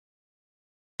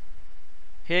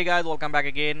Hey guys, welcome back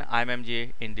again. I'm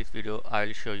MJ. In this video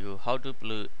I'll show you how to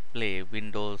play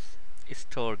Windows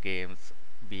Store games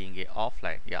being a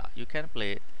offline. Yeah, you can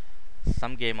play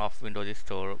some game of Windows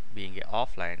Store being a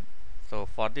offline. So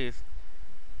for this,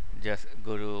 just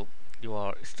go to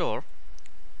your store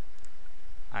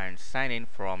and sign in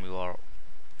from your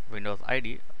Windows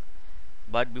ID.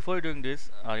 But before doing this,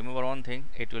 remember one thing: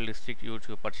 it will restrict you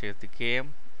to purchase the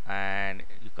game, and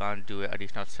you can't do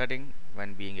additional setting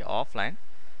when being offline.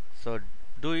 So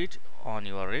do it on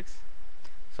your rigs.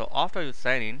 So after you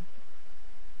sign in,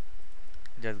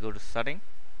 just go to setting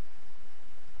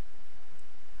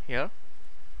here,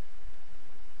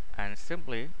 and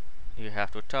simply you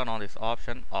have to turn on this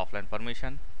option, offline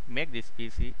permission. Make this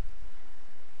PC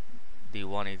the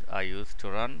one is I use to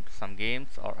run some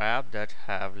games or app that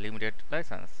have limited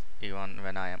license even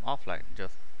when I am offline.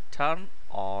 Just turn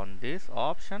on this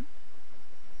option,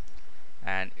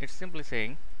 and it's simply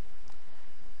saying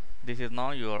this is now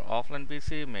your offline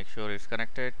PC. Make sure it's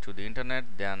connected to the internet,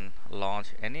 then launch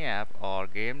any app or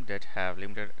game that have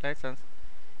limited license.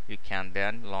 You can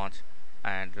then launch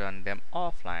and run them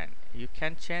offline. You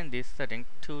can change this setting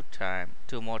two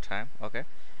more time, okay,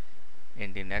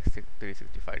 in the next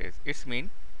 365 days. It's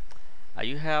mean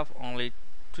you have only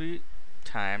 3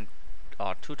 times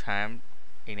or 2 times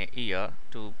in a year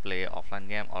to play offline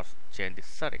game or change this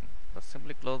setting. So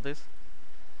simply close this.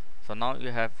 So now you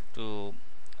have to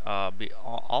be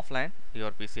offline. Your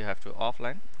PC have to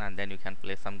offline, and then you can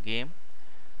play some game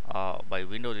by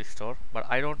Windows Store. But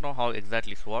I don't know how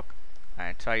exactly it's work,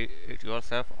 and try it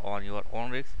yourself on your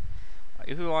own risk.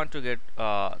 If you want to get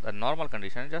the normal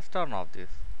condition, just turn off this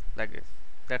like this.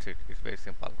 That's it. It's very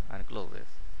simple, and close this.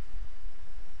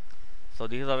 So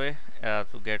this is a way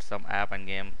to get some app and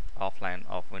game offline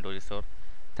of Windows Store.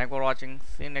 Thanks for watching.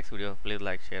 See you next video. Please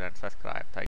like, share and subscribe. Thank you.